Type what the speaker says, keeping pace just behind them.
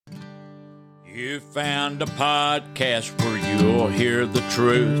You found a podcast where you'll hear the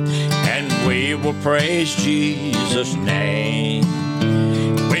truth, and we will praise Jesus' name.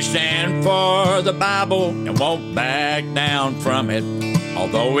 We stand for the Bible and won't back down from it,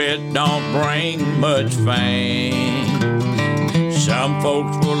 although it don't bring much fame. Some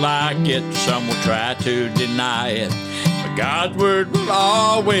folks will like it, some will try to deny it, but God's word will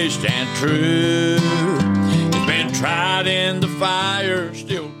always stand true. It's been tried in the fire,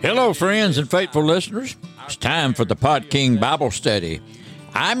 still. Hello, friends and faithful listeners. It's time for the Pod King Bible Study.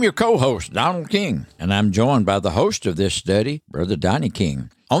 I'm your co-host, Donald King, and I'm joined by the host of this study, Brother Donnie King.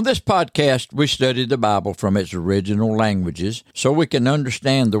 On this podcast, we study the Bible from its original languages so we can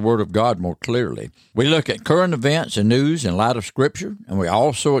understand the Word of God more clearly. We look at current events and news in light of Scripture, and we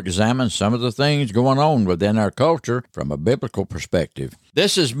also examine some of the things going on within our culture from a biblical perspective.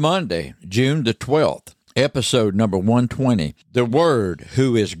 This is Monday, June the 12th. Episode number 120, The Word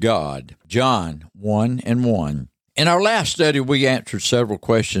Who is God, John 1:1. In our last study, we answered several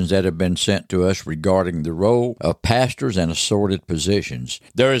questions that have been sent to us regarding the role of pastors and assorted positions.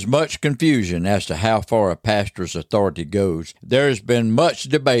 There is much confusion as to how far a pastor's authority goes. There has been much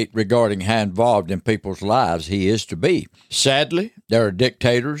debate regarding how involved in people's lives he is to be. Sadly, there are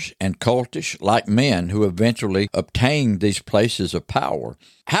dictators and cultish-like men who eventually obtain these places of power.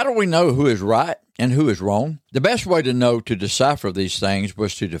 How do we know who is right and who is wrong? The best way to decipher these things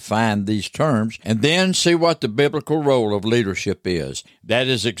was to define these terms and then see what the biblical role of leadership is. That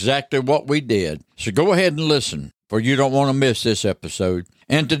is exactly what we did. So go ahead and listen, for you don't want to miss this episode.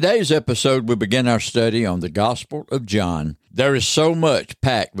 In today's episode, we begin our study on the Gospel of John. There is so much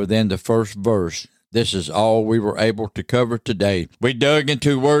packed within the first verse. This is all we were able to cover today. We dug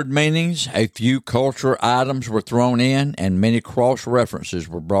into word meanings, a few cultural items were thrown in, and many cross-references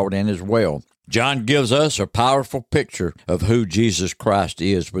were brought in as well. John gives us a powerful picture of who Jesus Christ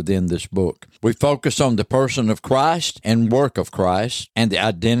is within this book. We focus on the person of Christ and work of Christ and the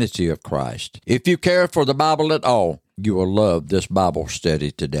identity of Christ. If you care for the Bible at all, you will love this Bible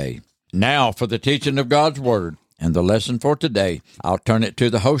study today. Now for the teaching of God's Word and the lesson for today, I'll turn it to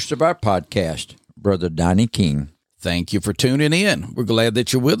the host of our podcast, Brother Donnie King. Thank you for tuning in. We're glad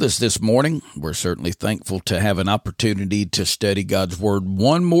that you're with us this morning. We're certainly thankful to have an opportunity to study God's Word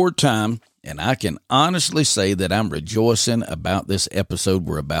one more time, and I can honestly say that I'm rejoicing about this episode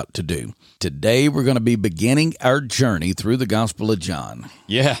we're about to do. Today, we're going to be beginning our journey through the Gospel of John.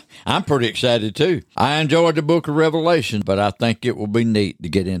 Yeah, I'm pretty excited too. I enjoyed the book of Revelation, but I think it will be neat to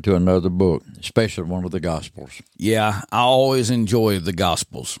get into another book, especially one of the Gospels. Yeah, I always enjoy the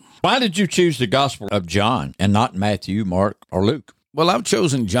Gospels. Why did you choose the Gospel of John and not Matthew, Mark, or Luke? Well, I've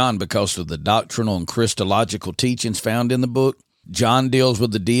chosen John because of the doctrinal and Christological teachings found in the book. John deals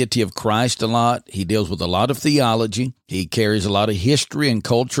with the deity of Christ a lot. He deals with a lot of theology. He carries a lot of history and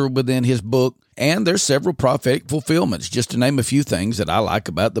culture within his book. And there's several prophetic fulfillments, just to name a few things that I like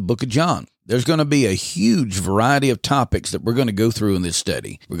about the book of John. There's going to be a huge variety of topics that we're going to go through in this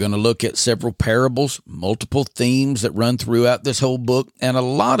study. We're going to look at several parables, multiple themes that run throughout this whole book, and a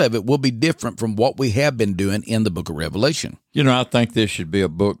lot of it will be different from what we have been doing in the book of Revelation. You know, I think this should be a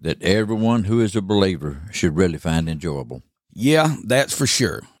book that everyone who is a believer should really find enjoyable. Yeah, that's for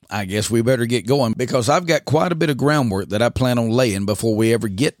sure. I guess we better get going because I've got quite a bit of groundwork that I plan on laying before we ever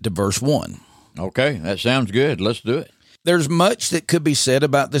get to verse 1. Okay, that sounds good. Let's do it. There's much that could be said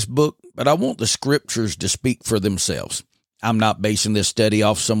about this book, but I want the scriptures to speak for themselves. I'm not basing this study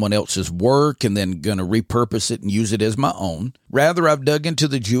off someone else's work and then going to repurpose it and use it as my own. Rather, I've dug into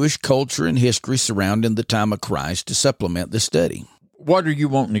the Jewish culture and history surrounding the time of Christ to supplement the study. What are you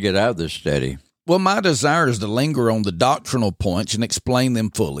wanting to get out of this study? Well, my desire is to linger on the doctrinal points and explain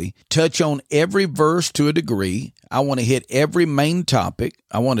them fully, touch on every verse to a degree. I want to hit every main topic.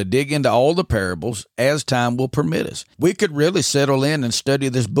 I want to dig into all the parables as time will permit us. We could really settle in and study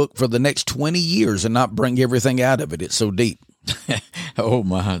this book for the next 20 years and not bring everything out of it. It's so deep. Oh,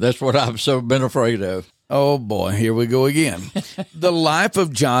 my. That's what I've so been afraid of. Oh, boy. Here we go again. The life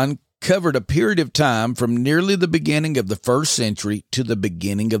of John covered a period of time from nearly the beginning of the first century to the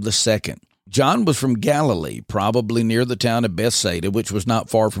beginning of the second. John was from Galilee, probably near the town of Bethsaida, which was not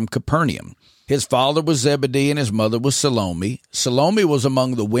far from Capernaum. His father was Zebedee and his mother was Salome. Salome was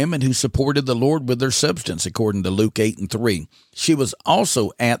among the women who supported the Lord with their substance, according to Luke 8:3. She was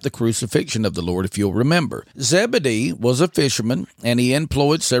also at the crucifixion of the Lord, if you'll remember. Zebedee was a fisherman, and he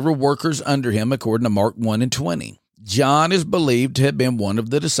employed several workers under him, according to Mark 1:20. John is believed to have been one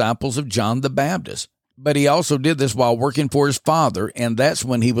of the disciples of John the Baptist. But he also did this while working for his father, and that's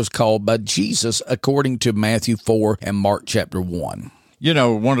when he was called by Jesus, according to Matthew 4 and Mark chapter 1. You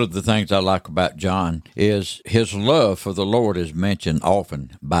know, one of the things I like about John is his love for the Lord is mentioned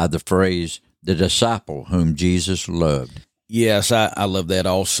often by the phrase, the disciple whom Jesus loved. Yes, I love that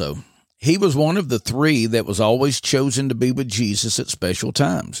also. He was one of the three that was always chosen to be with Jesus at special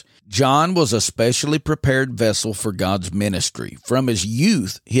times. John was a specially prepared vessel for God's ministry. From his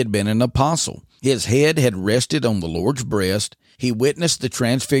youth, he had been an apostle. His head had rested on the Lord's breast. He witnessed the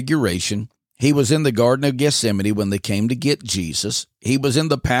transfiguration. He was in the Garden of Gethsemane when they came to get Jesus. He was in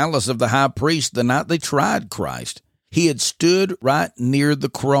the palace of the high priest the night they tried Christ. He had stood right near the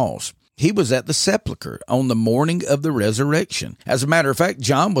cross. He was at the sepulchre on the morning of the resurrection. As a matter of fact,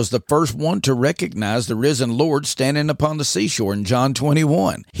 John was the first one to recognize the risen Lord standing upon the seashore in John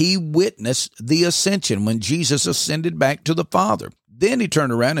 21. He witnessed the ascension when Jesus ascended back to the Father. Then he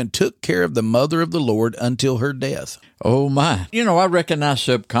turned around and took care of the mother of the Lord until her death. Oh, my. I reckon I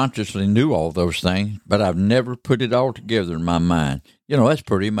subconsciously knew all those things, but I've never put it all together in my mind. That's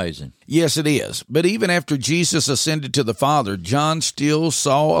pretty amazing. Yes, it is. But even after Jesus ascended to the Father, John still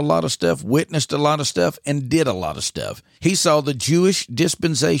saw a lot of stuff, witnessed a lot of stuff, and did a lot of stuff. He saw the Jewish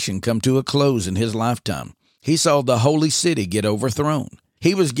dispensation come to a close in his lifetime. He saw the holy city get overthrown.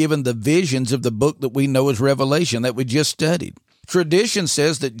 He was given the visions of the book that we know as Revelation that we just studied. Tradition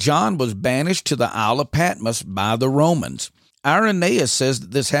says that John was banished to the Isle of Patmos by the Romans. Irenaeus says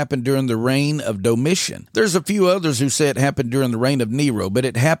that this happened during the reign of Domitian. There's a few others who say it happened during the reign of Nero, but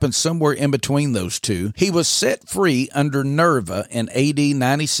it happened somewhere in between those two. He was set free under Nerva in AD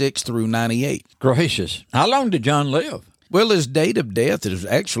 96 through 98. Gracious. How long did John live? Well, his date of death is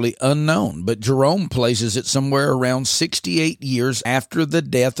actually unknown, but Jerome places it somewhere around 68 years after the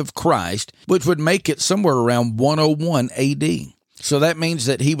death of Christ, which would make it somewhere around 101 AD. So that means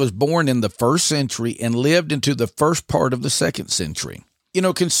that he was born in the 1st century and lived into the first part of the 2nd century.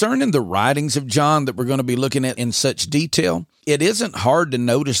 Concerning the writings of John that we're going to be looking at in such detail, it isn't hard to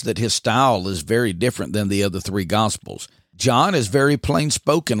notice that his style is very different than the other three Gospels. John is very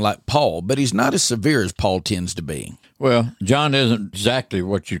plain-spoken like Paul, but he's not as severe as Paul tends to be. Well, John isn't exactly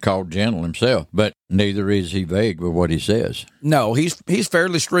what you call gentle himself, but neither is he vague with what he says. No, he's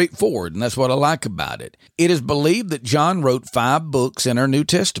fairly straightforward, and that's what I like about it. It is believed that John wrote 5 books in our New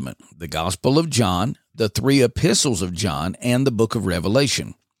Testament: the Gospel of John, the 3 epistles of John, and the book of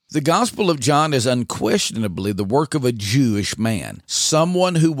Revelation. The Gospel of John is unquestionably the work of a Jewish man,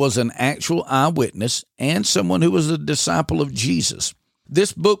 someone who was an actual eyewitness and someone who was a disciple of Jesus.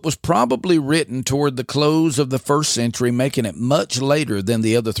 This book was probably written toward the close of the 1st century, making it much later than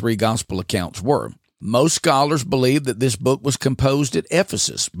the other 3 gospel accounts were. Most scholars believe that this book was composed at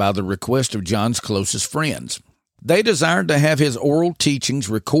Ephesus by the request of John's closest friends. They desired to have his oral teachings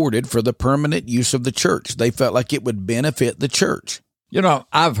recorded for the permanent use of the church. They felt like it would benefit the church.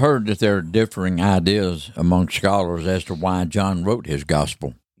 I've heard that there are differing ideas among scholars as to why John wrote his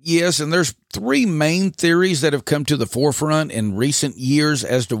gospel. Yes, and there's 3 main theories that have come to the forefront in recent years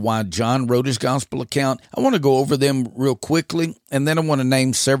as to why John wrote his gospel account. I want to go over them real quickly, and then I want to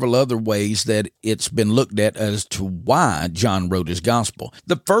name several other ways that it's been looked at as to why John wrote his gospel.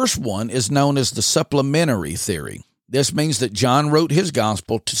 The first one is known as the supplementary theory. This means that John wrote his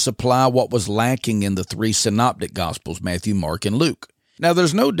gospel to supply what was lacking in the 3 synoptic gospels, Matthew, Mark, and Luke. Now,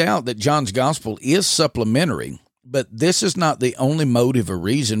 there's no doubt that John's gospel is supplementary, but this is not the only motive or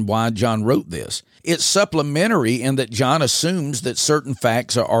reason why John wrote this. It's supplementary in that John assumes that certain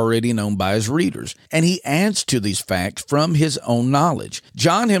facts are already known by his readers, and he adds to these facts from his own knowledge.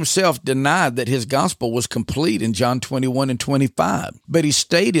 John himself denied that his gospel was complete in John 21 and 25, but he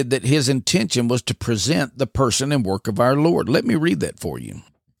stated that his intention was to present the person and work of our Lord. Let me read that for you.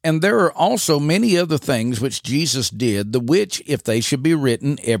 And there are also many other things which Jesus did, the which, if they should be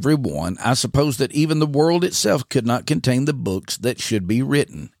written, every one, I suppose that even the world itself could not contain the books that should be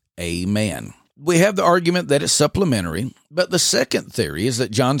written. Amen. We have the argument that it's supplementary, but the second theory is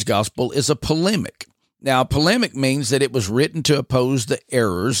that John's gospel is a polemic. Now, polemic means that it was written to oppose the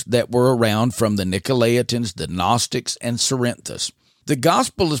errors that were around from the Nicolaitans, the Gnostics, and Cerinthus. The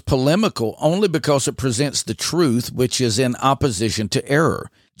gospel is polemical only because it presents the truth which is in opposition to error.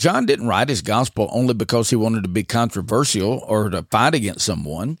 John didn't write his gospel only because he wanted to be controversial or to fight against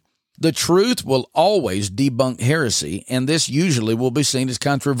someone. The truth will always debunk heresy, and this usually will be seen as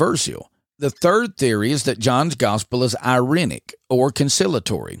controversial. The third theory is that John's gospel is irenic or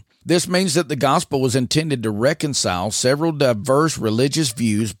conciliatory. This means that the gospel was intended to reconcile several diverse religious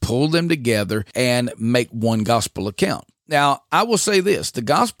views, pull them together, and make one gospel account. Now, I will say this, the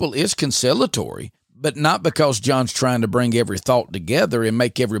gospel is conciliatory, but not because John's trying to bring every thought together and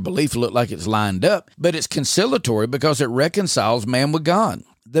make every belief look like it's lined up, but it's conciliatory because it reconciles man with God.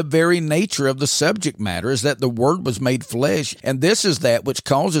 The very nature of the subject matter is that the Word was made flesh, and this is that which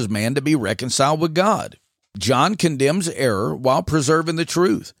causes man to be reconciled with God. John condemns error while preserving the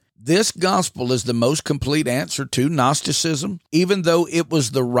truth. This gospel is the most complete answer to Gnosticism, even though it was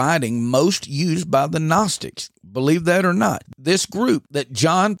the writing most used by the Gnostics. Believe that or not. This group that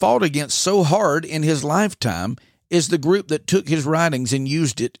John fought against so hard in his lifetime is the group that took his writings and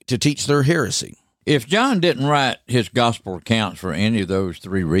used it to teach their heresy. If John didn't write his gospel accounts for any of those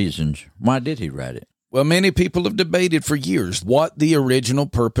three reasons, why did he write it? Well, many people have debated for years what the original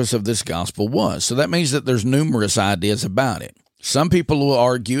purpose of this gospel was. So that means that there's numerous ideas about it. Some people will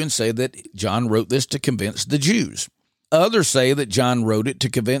argue and say that John wrote this to convince the Jews. Others say that John wrote it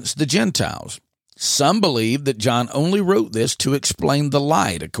to convince the Gentiles. Some believe that John only wrote this to explain the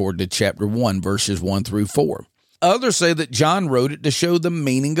light, according to chapter 1, verses 1 through 4. Others say that John wrote it to show the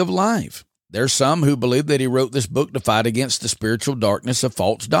meaning of life. There's some who believe that he wrote this book to fight against the spiritual darkness of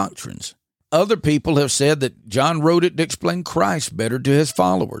false doctrines. Other people have said that John wrote it to explain Christ better to his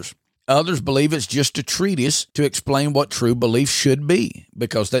followers. Others believe it's just a treatise to explain what true belief should be,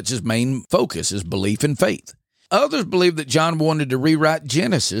 because that's his main focus, is belief and faith. Others believe that John wanted to rewrite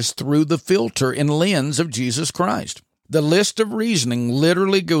Genesis through the filter and lens of Jesus Christ. The list of reasoning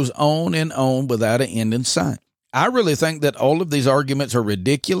literally goes on and on without an end in sight. I really think that all of these arguments are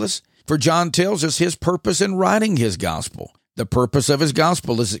ridiculous, for John tells us his purpose in writing his gospel. The purpose of his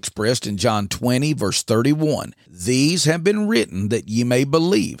gospel is expressed in John 20, verse 31. These have been written that ye may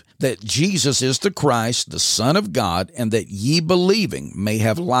believe that Jesus is the Christ, the Son of God, and that ye believing may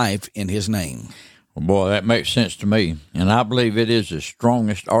have life in his name. Well, boy, that makes sense to me, and I believe it is the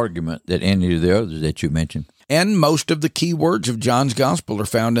strongest argument that any of the others that you mentioned. And most of the key words of John's gospel are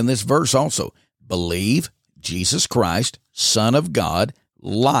found in this verse also. Believe Jesus Christ, Son of God,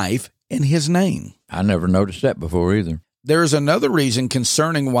 life in his name. I never noticed that before either. There is another reason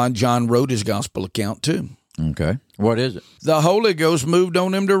concerning why John wrote his gospel account too. Okay. What is it? The Holy Ghost moved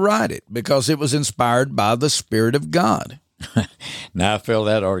on him to write it because it was inspired by the Spirit of God. Now, I feel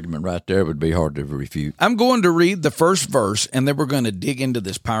that argument right there would be hard to refute. I'm going to read the first verse, and then we're going to dig into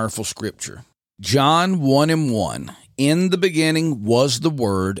this powerful scripture. John 1:1. In the beginning was the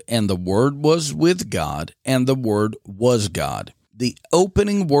Word, and the Word was with God, and the Word was God. The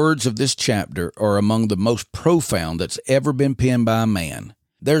opening words of this chapter are among the most profound that's ever been penned by a man.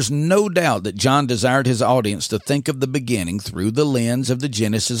 There's no doubt that John desired his audience to think of the beginning through the lens of the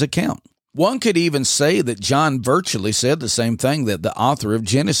Genesis account. One could even say that John virtually said the same thing that the author of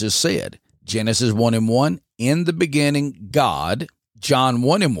Genesis said. Genesis 1:1, in the beginning, God. John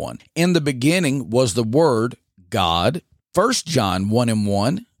 1:1, in the beginning was the Word, God. 1 John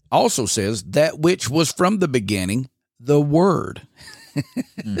 1:1 also says that which was from the beginning, the Word.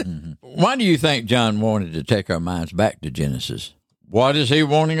 Why do you think John wanted to take our minds back to Genesis? What is he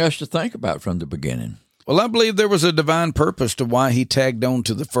wanting us to think about from the beginning? Well, I believe there was a divine purpose to why he tagged on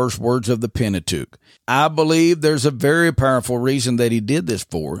to the first words of the Pentateuch. I believe there's a very powerful reason that he did this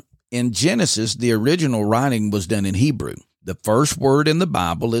for. In Genesis, the original writing was done in Hebrew. The first word in the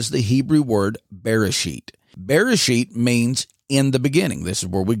Bible is the Hebrew word Bereshit. Bereshit means in the beginning. This is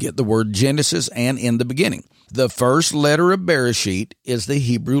where we get the word Genesis and in the beginning. The first letter of Bereshit is the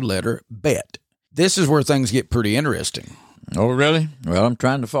Hebrew letter Bet. This is where things get pretty interesting. Oh, really? Well, I'm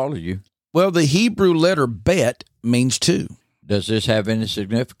trying to follow you. Well, the Hebrew letter Bet means two. Does this have any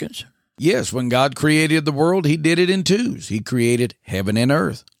significance? Yes, when God created the world, he did it in twos. He created heaven and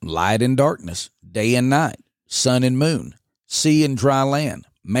earth, light and darkness, day and night, sun and moon, sea and dry land,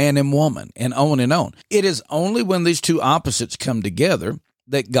 man and woman, and on and on. It is only when these two opposites come together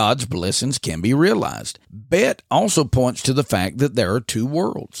that God's blessings can be realized. Bet also points to the fact that there are two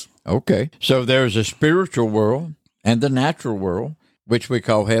worlds. Okay, so there's a spiritual world and the natural world, which we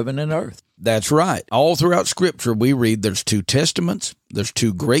call heaven and earth. That's right. All throughout Scripture, we read there's two testaments, there's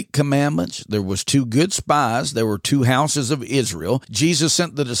two great commandments, there was two good spies, there were two houses of Israel. Jesus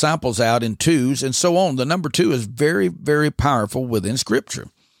sent the disciples out in twos, and so on. The number two is very, very powerful within Scripture.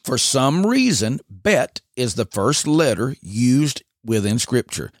 For some reason, Bet is the first letter used within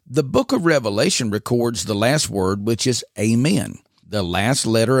Scripture. The book of Revelation records the last word, which is Amen. The last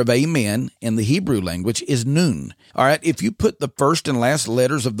letter of Amen in the Hebrew language is Nun. All right, if you put the first and last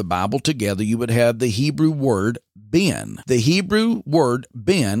letters of the Bible together, you would have the Hebrew word Ben. The Hebrew word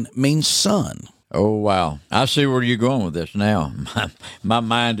Ben means son. Oh, wow. I see where you're going with this now. My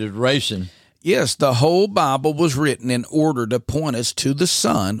mind is racing. Yes, the whole Bible was written in order to point us to the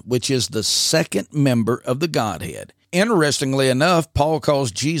Son, which is the second member of the Godhead. Interestingly enough, Paul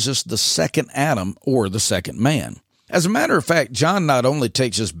calls Jesus the second Adam, or the second man. As a matter of fact, John not only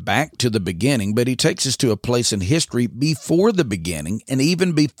takes us back to the beginning, but he takes us to a place in history before the beginning and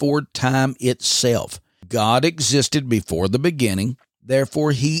even before time itself. God existed before the beginning,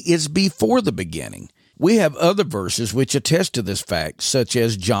 therefore he is before the beginning. We have other verses which attest to this fact, such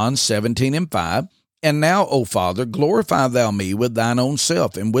as John 17:5. And now, O Father, glorify thou me with thine own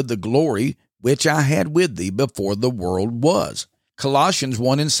self, and with the glory which I had with thee before the world was. Colossians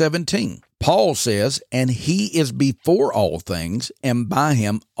 1:17. Paul says, and he is before all things, and by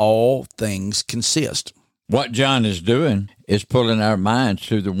him all things consist. What John is doing is pulling our minds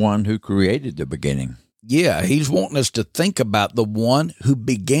to the one who created the beginning. Yeah, he's wanting us to think about the one who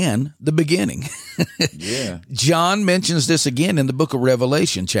began the beginning. Yeah. John mentions this again in the book of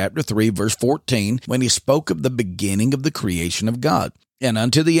Revelation, chapter 3, verse 14, when he spoke of the beginning of the creation of God. And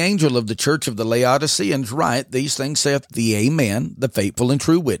unto the angel of the church of the Laodiceans write, these things saith the Amen, the faithful and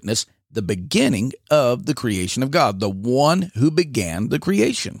true witness, the beginning of the creation of God, the one who began the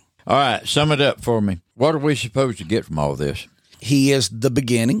creation. All right, sum it up for me. What are we supposed to get from all this? He is the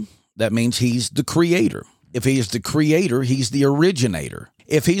beginning. That means he's the creator. If he is the creator, he's the originator.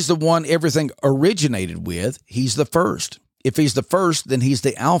 If he's the one everything originated with, he's the first. If he's the first, then he's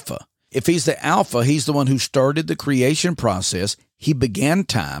the Alpha. If he's the Alpha, he's the one who started the creation process. He began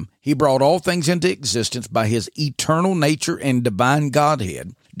time. He brought all things into existence by his eternal nature and divine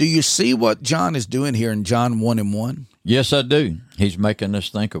Godhead. Do you see what John is doing here in John 1:1? Yes, I do. He's making us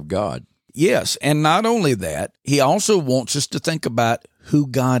think of God. Yes, and not only that, he also wants us to think about who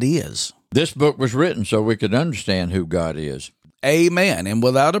God is. This book was written so we could understand who God is. Amen. And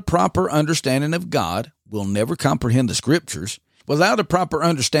without a proper understanding of God, we'll never comprehend the Scriptures. Without a proper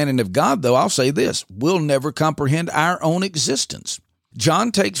understanding of God, though, I'll say this, we'll never comprehend our own existence.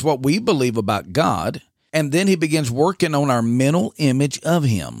 John takes what we believe about God, and then he begins working on our mental image of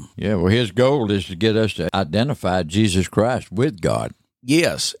him. Yeah, well, his goal is to get us to identify Jesus Christ with God.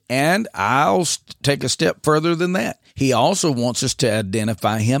 Yes, and I'll take a step further than that. He also wants us to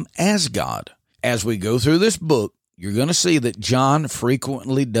identify him as God. As we go through this book, you're going to see that John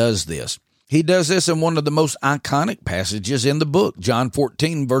frequently does this. He does this in one of the most iconic passages in the book, John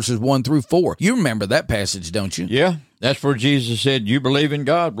 14, verses 1-4. You remember that passage, don't you? Yeah, that's where Jesus said, you believe in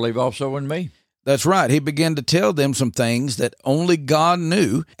God, believe also in me. That's right. He began to tell them some things that only God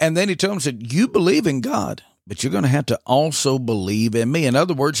knew, and then he told them, said, you believe in God, but you're going to have to also believe in me. In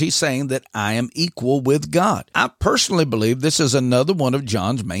other words, he's saying that I am equal with God. I personally believe this is another one of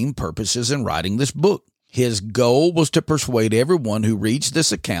John's main purposes in writing this book. His goal was to persuade everyone who reads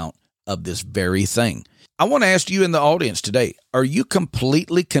this account of this very thing. I want to ask you in the audience today, are you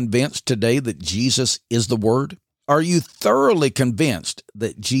completely convinced today that Jesus is the Word? Are you thoroughly convinced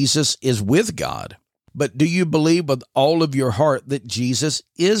that Jesus is with God? But do you believe with all of your heart that Jesus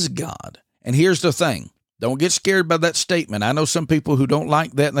is God? And here's the thing. Don't get scared by that statement. I know some people who don't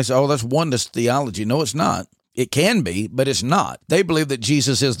like that, and they say, oh, that's oneness theology. No, it's not. It can be, but it's not. They believe that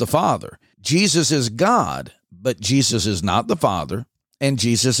Jesus is the Father. Jesus is God, but Jesus is not the Father, and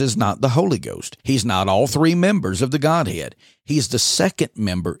Jesus is not the Holy Ghost. He's not all three members of the Godhead. He's the second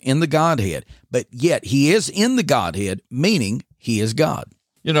member in the Godhead, but yet he is in the Godhead, meaning he is God.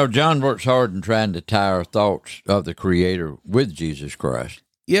 You know, John works hard in trying to tie our thoughts of the Creator with Jesus Christ.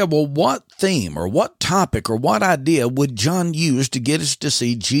 Yeah, well, what theme or what topic or what idea would John use to get us to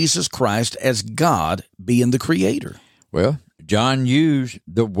see Jesus Christ as God being the Creator? Well, John used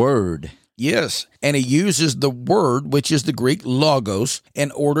the Word. Yes, and he uses the word, which is the Greek logos,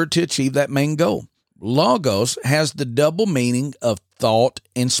 in order to achieve that main goal. Logos has the double meaning of thought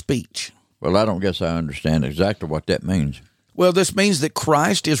and speech. Well, I don't guess I understand exactly what that means. Well, this means that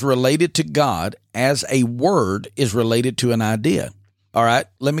Christ is related to God as a word is related to an idea. All right,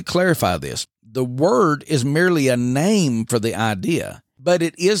 let me clarify this. The word is merely a name for the idea, but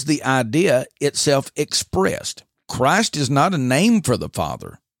it is the idea itself expressed. Christ is not a name for the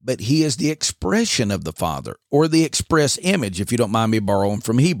Father, but he is the expression of the Father, or the express image, if you don't mind me borrowing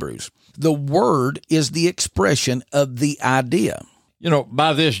from Hebrews. The Word is the expression of the idea. You know,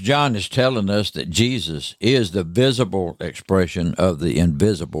 by this, John is telling us that Jesus is the visible expression of the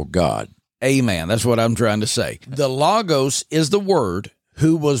invisible God. Amen. That's what I'm trying to say. The Logos is the Word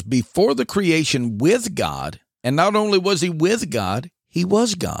who was before the creation with God, and not only was he with God, he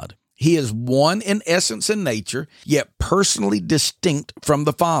was God. He is one in essence and nature, yet personally distinct from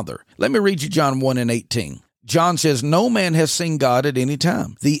the Father. Let me read you John 1:18. John says, no man has seen God at any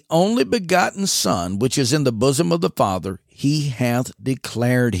time. The only begotten Son, which is in the bosom of the Father, he hath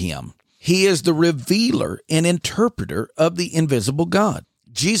declared him. He is the revealer and interpreter of the invisible God.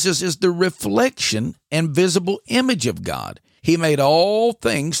 Jesus is the reflection and visible image of God. He made all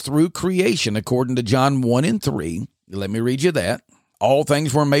things through creation, according to John 1:3. Let me read you that. All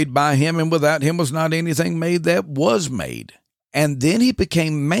things were made by him, and without him was not anything made that was made. And then he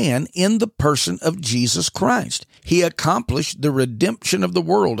became man in the person of Jesus Christ. He accomplished the redemption of the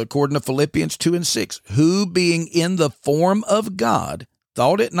world, according to Philippians 2:6, who being in the form of God,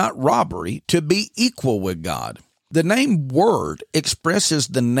 thought it not robbery to be equal with God. The name Word expresses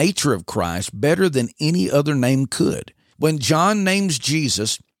the nature of Christ better than any other name could. When John names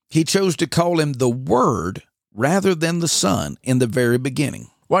Jesus, he chose to call him the Word rather than the Son in the very beginning.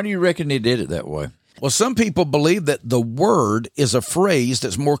 Why do you reckon he did it that way? Well, some people believe that the Word is a phrase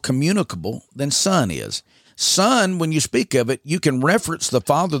that's more communicable than Son is. Son, when you speak of it, you can reference the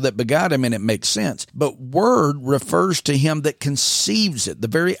Father that begot him and it makes sense. But Word refers to him that conceives it, the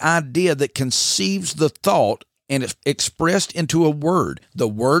very idea that conceives the thought and it's expressed into a word. The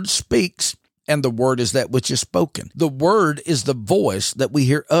Word speaks, and the Word is that which is spoken. The Word is the voice that we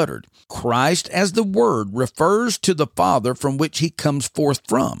hear uttered. Christ as the Word refers to the Father from which he comes forth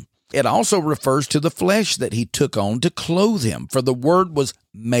from. It also refers to the flesh that he took on to clothe him, for the Word was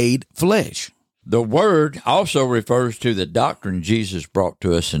made flesh. The Word also refers to the doctrine Jesus brought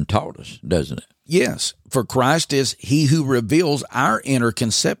to us and taught us, doesn't it? Yes, for Christ is he who reveals our inner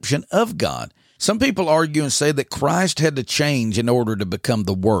conception of God. Some people argue and say that Christ had to change in order to become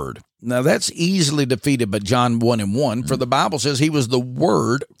the Word. Now, that's easily defeated by John 1:1, for the Bible says he was the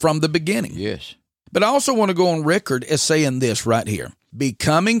Word from the beginning. Yes. But I also want to go on record as saying this right here.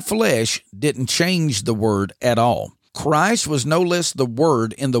 Becoming flesh didn't change the Word at all. Christ was no less the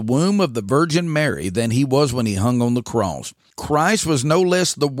Word in the womb of the Virgin Mary than he was when he hung on the cross. Christ was no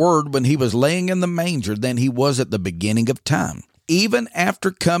less the Word when he was laying in the manger than he was at the beginning of time. Even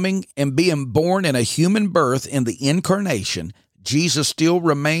after coming and being born in a human birth in the incarnation, Jesus still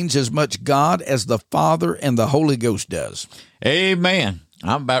remains as much God as the Father and the Holy Ghost does. Amen.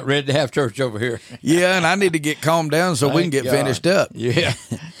 I'm about ready to have church over here. Yeah, and I need to get calmed down so we can get finished up. Yeah.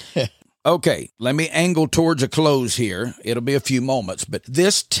 Okay, let me angle towards a close here. It'll be a few moments, but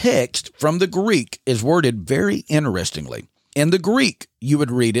this text from the Greek is worded very interestingly. In the Greek, you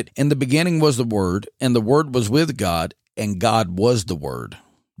would read it, "In the beginning was the Word, and the Word was with God, and God was the Word."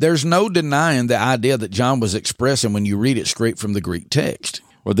 There's no denying the idea that John was expressing when you read it straight from the Greek text.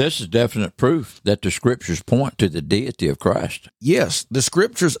 Well, this is definite proof that the Scriptures point to the deity of Christ. Yes, the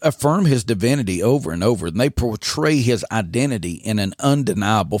Scriptures affirm his divinity over and over, and they portray his identity in an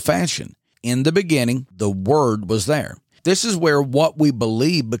undeniable fashion. In the beginning, the Word was there. This is where what we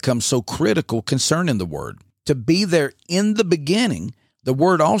believe becomes so critical concerning the Word. To be there in the beginning, the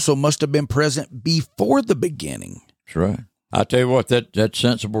Word also must have been present before the beginning. That's right. I tell you what, that's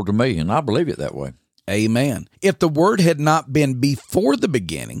sensible to me, and I believe it that way. Amen. If the Word had not been before the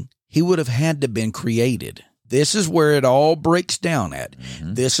beginning, he would have had to have been created. This is where it all breaks down at.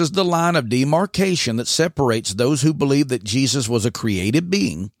 Mm-hmm. This is the line of demarcation that separates those who believe that Jesus was a created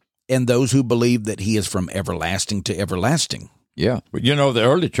being and those who believe that he is from everlasting to everlasting. Yeah. But you know, the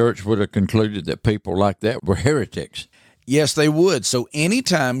early church would have concluded that people like that were heretics. Yes, they would. So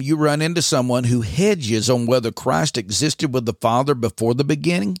anytime you run into someone who hedges on whether Christ existed with the Father before the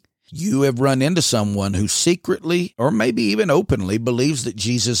beginning, you have run into someone who secretly, or maybe even openly, believes that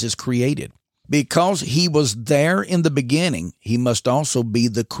Jesus is created. Because he was there in the beginning, he must also be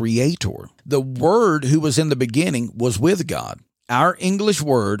the creator. The Word who was in the beginning was with God. Our English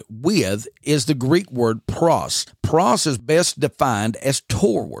word with is the Greek word pros. Pros is best defined as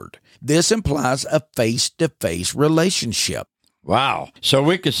toward. This implies a face-to-face relationship. Wow. So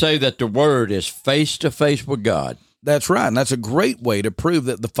we could say that the Word is face-to-face with God. That's right, and that's a great way to prove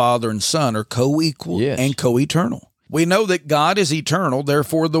that the Father and Son are co-equal and co-eternal. We know that God is eternal,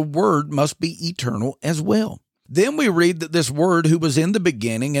 therefore the Word must be eternal as well. Then we read that this Word who was in the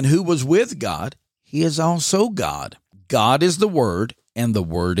beginning and who was with God, he is also God. God is the Word, and the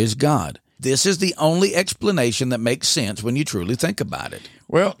Word is God. This is the only explanation that makes sense when you truly think about it.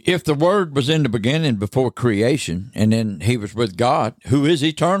 Well, if the Word was in the beginning before creation, and then he was with God, who is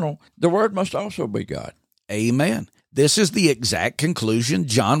eternal, the Word must also be God. Amen. This is the exact conclusion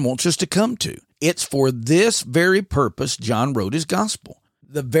John wants us to come to. It's for this very purpose John wrote his gospel.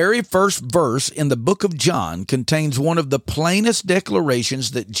 The very first verse in the book of John contains one of the plainest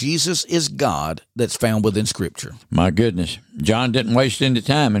declarations that Jesus is God that's found within Scripture. My goodness. John didn't waste any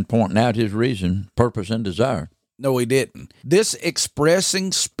time in pointing out his reason, purpose, and desire. No, he didn't. This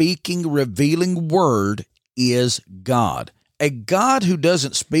expressing, speaking, revealing word is God. A God who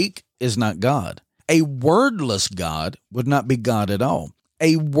doesn't speak is not God. A wordless God would not be God at all.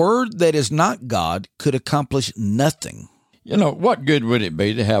 A word that is not God could accomplish nothing. You know, what good would it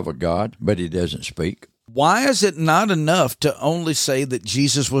be to have a God, but he doesn't speak? Why is it not enough to only say that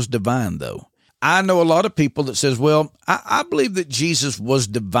Jesus was divine, though? I know a lot of people that says, well, I believe that Jesus was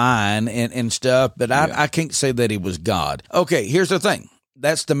divine and stuff, but I can't say that he was God. Okay, here's the thing.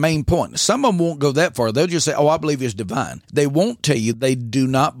 That's the main point. Some of them won't go that far. They'll just say, I believe he's divine. They won't tell you they do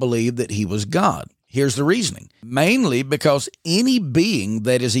not believe that he was God. Here's the reasoning. Mainly because any being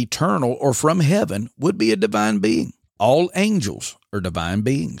that is eternal or from heaven would be a divine being. All angels are divine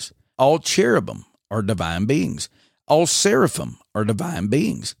beings. All cherubim are divine beings. All seraphim are divine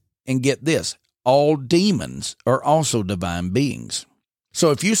beings. And get this, all demons are also divine beings.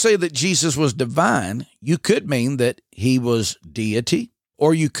 So if you say that Jesus was divine, you could mean that he was deity,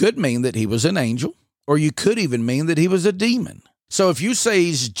 or you could mean that he was an angel, or you could even mean that he was a demon. So if you say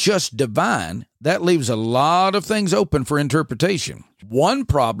he's just divine, that leaves a lot of things open for interpretation. One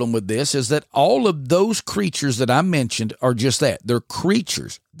problem with this is that all of those creatures that I mentioned are just that. They're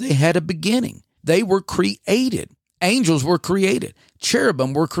creatures. They had a beginning. They were created. Angels were created.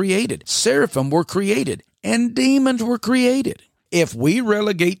 Cherubim were created. Seraphim were created. And demons were created. If we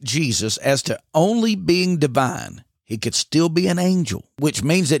relegate Jesus as to only being divine, he could still be an angel, which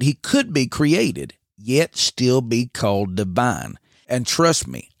means that he could be created, yet still be called divine. And trust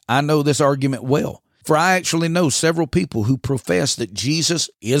me, I know this argument well, for I actually know several people who profess that Jesus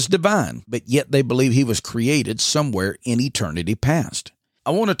is divine, but yet they believe he was created somewhere in eternity past.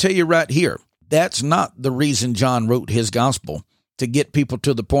 I want to tell you right here, that's not the reason John wrote his gospel, to get people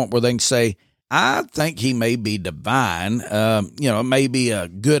to the point where they can say, I think he may be divine, maybe a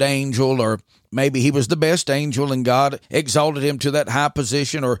good angel, or maybe he was the best angel and God exalted him to that high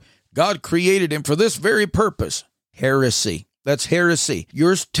position, or God created him for this very purpose. Heresy. That's heresy.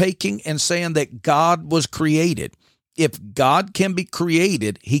 You're taking and saying that God was created. If God can be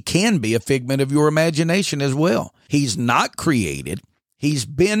created, he can be a figment of your imagination as well. He's not created. He's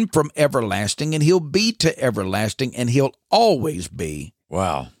been from everlasting, and he'll be to everlasting, and he'll always be.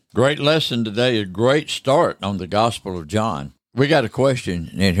 Wow. Great lesson today. A great start on the Gospel of John. We got a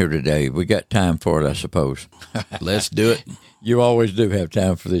question in here today. We got time for it, I suppose. Let's do it. You always do have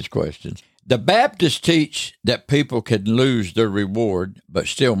time for these questions. The Baptists teach that people can lose their reward but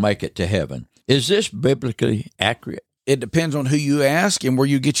still make it to heaven. Is this biblically accurate? It depends on who you ask and where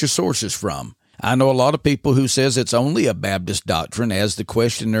you get your sources from. I know a lot of people who says it's only a Baptist doctrine, as the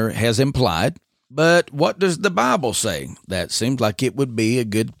questioner has implied. But what does the Bible say? That seems like it would be a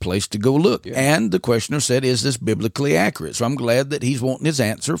good place to go look. Yeah. And the questioner said, is this biblically accurate? So I'm glad that he's wanting his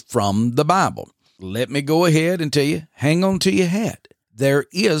answer from the Bible. Let me go ahead and tell you, hang on to your hat. There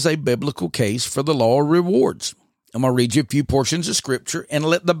is a biblical case for the law of rewards. I'm going to read you a few portions of Scripture and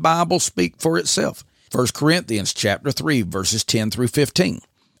let the Bible speak for itself. 1 Corinthians chapter 3, verses 10 through 15.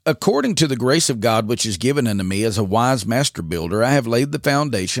 According to the grace of God which is given unto me as a wise master builder, I have laid the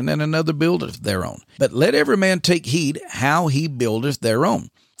foundation, and another buildeth thereon. But let every man take heed how he buildeth thereon.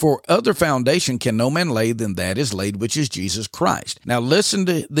 For other foundation can no man lay than that is laid, which is Jesus Christ. Now listen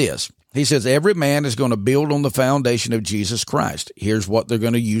to this. He says every man is going to build on the foundation of Jesus Christ. Here's what they're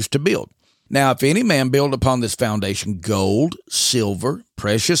going to use to build. Now, if any man build upon this foundation gold, silver,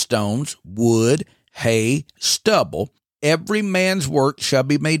 precious stones, wood, hay, stubble, every man's work shall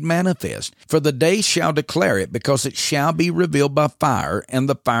be made manifest. For the day shall declare it, because it shall be revealed by fire, and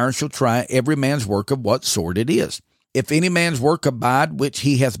the fire shall try every man's work of what sort it is. If any man's work abide which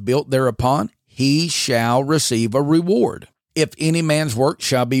he hath built thereupon, he shall receive a reward. If any man's work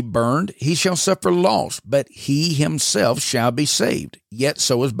shall be burned, he shall suffer loss, but he himself shall be saved, yet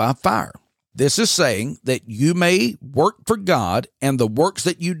so is by fire. This is saying that you may work for God, and the works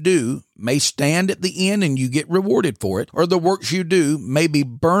that you do may stand at the end and you get rewarded for it, or the works you do may be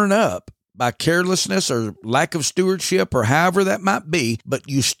burned up by carelessness or lack of stewardship or however that might be, but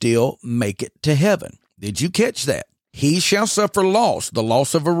you still make it to heaven. Did you catch that? He shall suffer loss, the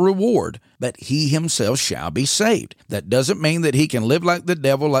loss of a reward, but he himself shall be saved. That doesn't mean that he can live like the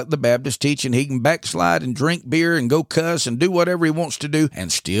devil, like the Baptists teach, and he can backslide and drink beer and go cuss and do whatever he wants to do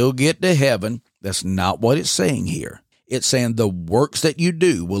and still get to heaven. That's not what it's saying here. It's saying the works that you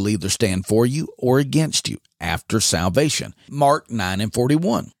do will either stand for you or against you after salvation. Mark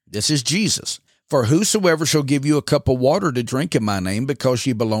 9:41. This is Jesus. For whosoever shall give you a cup of water to drink in my name, because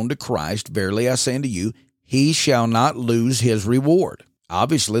ye belong to Christ, verily I say unto you, he shall not lose his reward.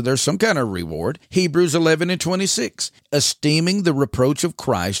 Obviously, there's some kind of reward. Hebrews 11:26, esteeming the reproach of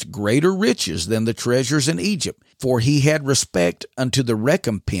Christ greater riches than the treasures in Egypt, for he had respect unto the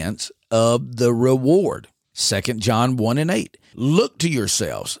recompense of the reward. 2 John 1:8, look to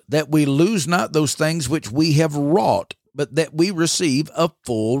yourselves, that we lose not those things which we have wrought, but that we receive a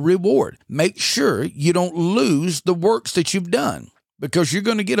full reward. Make sure you don't lose the works that you've done, because you're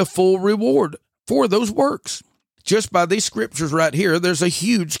going to get a full reward for those works. Just by these scriptures right here, there's a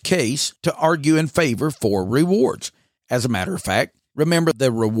huge case to argue in favor for rewards. As a matter of fact, remember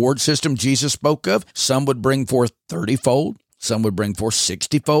the reward system Jesus spoke of? Some would bring forth 30-fold, some would bring forth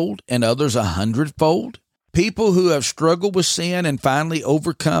 60-fold, and others 100-fold. People who have struggled with sin and finally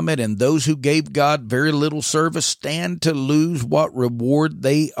overcome it, and those who gave God very little service, stand to lose what reward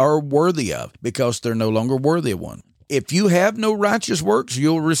they are worthy of because they're no longer worthy of one. If you have no righteous works,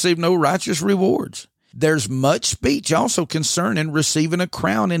 you'll receive no righteous rewards. There's much speech also concerning receiving a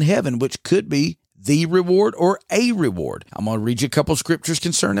crown in heaven, which could be the reward or a reward. I'm going to read you a couple scriptures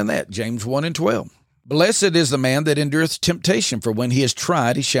concerning that. James 1:12. Blessed is the man that endureth temptation, for when he is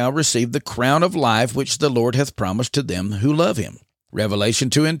tried, he shall receive the crown of life which the Lord hath promised to them who love him. Revelation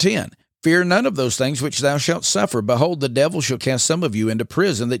 2:10. Fear none of those things which thou shalt suffer. Behold, the devil shall cast some of you into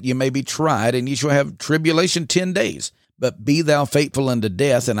prison, that ye may be tried, and ye shall have tribulation 10 days. But be thou faithful unto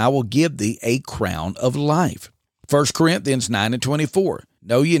death, and I will give thee a crown of life. 1 Corinthians 9:24.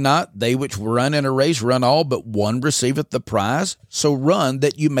 Know ye not, they which run in a race run all, but one receiveth the prize? So run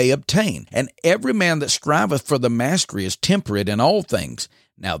that you may obtain. And every man that striveth for the mastery is temperate in all things.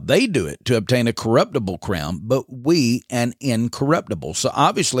 Now they do it to obtain a corruptible crown, but we an incorruptible. So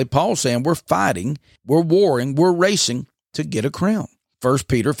obviously Paul's saying we're fighting, we're warring, we're racing to get a crown. 1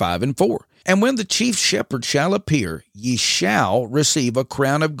 Peter 5:4. And when the chief shepherd shall appear, ye shall receive a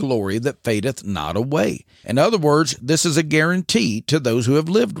crown of glory that fadeth not away. In other words, this is a guarantee to those who have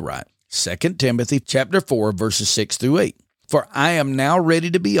lived right. 2 Timothy chapter 4, verses 6-8. For I am now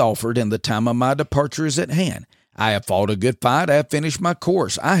ready to be offered, and the time of my departure is at hand. I have fought a good fight, I have finished my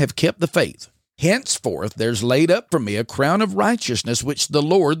course, I have kept the faith. Henceforth there's laid up for me a crown of righteousness, which the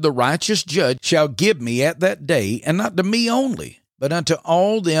Lord, the righteous judge, shall give me at that day, and not to me only, but unto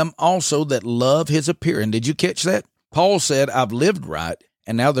all them also that love his appearing. Did you catch that? Paul said, I've lived right,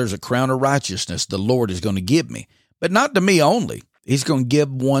 and now there's a crown of righteousness the Lord is going to give me. But not to me only. He's going to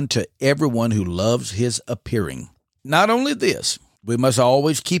give one to everyone who loves his appearing. Not only this, we must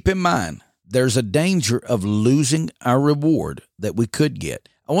always keep in mind, there's a danger of losing our reward that we could get.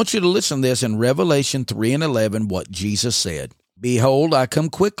 I want you to listen to this in Revelation 3:11, what Jesus said. Behold, I come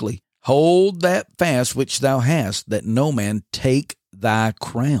quickly. Hold that fast which thou hast, that no man take thy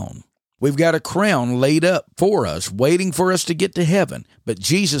crown. We've got a crown laid up for us, waiting for us to get to heaven. But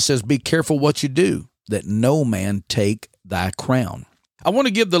Jesus says, be careful what you do, that no man take thy crown. I want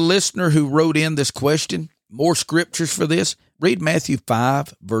to give the listener who wrote in this question more scriptures for this. Read Matthew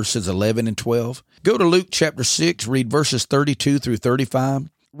 5, verses 11 and 12. Go to Luke chapter 6, read verses 32 through 35.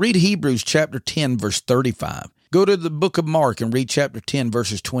 Read Hebrews chapter 10, verse 35. Go to the book of Mark and read chapter 10,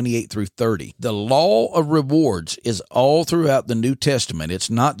 verses 28 through 30. The law of rewards is all throughout the New Testament. It's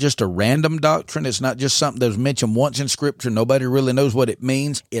not just a random doctrine. It's not just something that was mentioned once in Scripture. Nobody really knows what it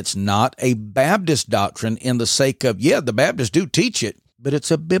means. It's not a Baptist doctrine in the sake of, the Baptists do teach it, but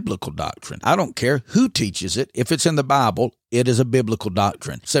it's a biblical doctrine. I don't care who teaches it. If it's in the Bible, it is a biblical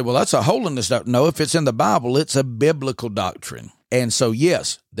doctrine. Say, well, that's a holiness doctrine. No, if it's in the Bible, it's a biblical doctrine. And so,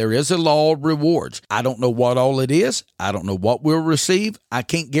 yes, there is a law of rewards. I don't know what all it is. I don't know what we'll receive. I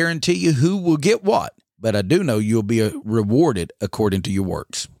can't guarantee you who will get what, but I do know you'll be rewarded according to your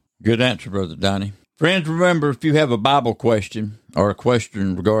works. Good answer, Brother Donnie. Friends, remember, if you have a Bible question or a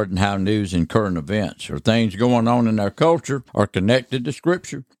question regarding how news and current events or things going on in our culture are connected to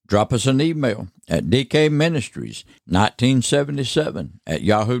Scripture, drop us an email at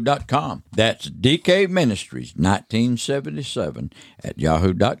dkministries1977@yahoo.com. That's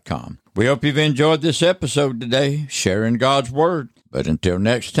dkministries1977@yahoo.com. We hope you've enjoyed this episode today, sharing God's Word. But until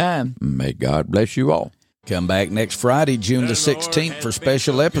next time, may God bless you all. Come back next Friday, June the 16th, for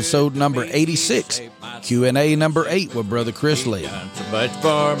special episode number 86, Q&A number 8 with Brother Chris Lee. So much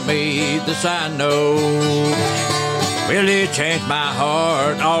for me, this I know. Really changed my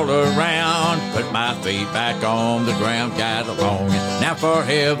heart all around. Put my feet back on the ground, got along. Now for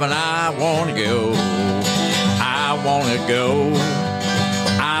heaven I want to go. I want to go.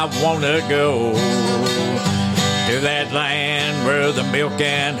 I want to go to that land where the milk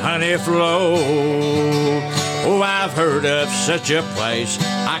and honey flow. Oh, I've heard of such a place.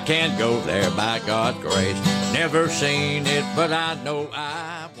 I can't go there by God's grace. Never seen it, but I know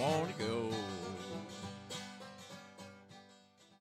I want to go.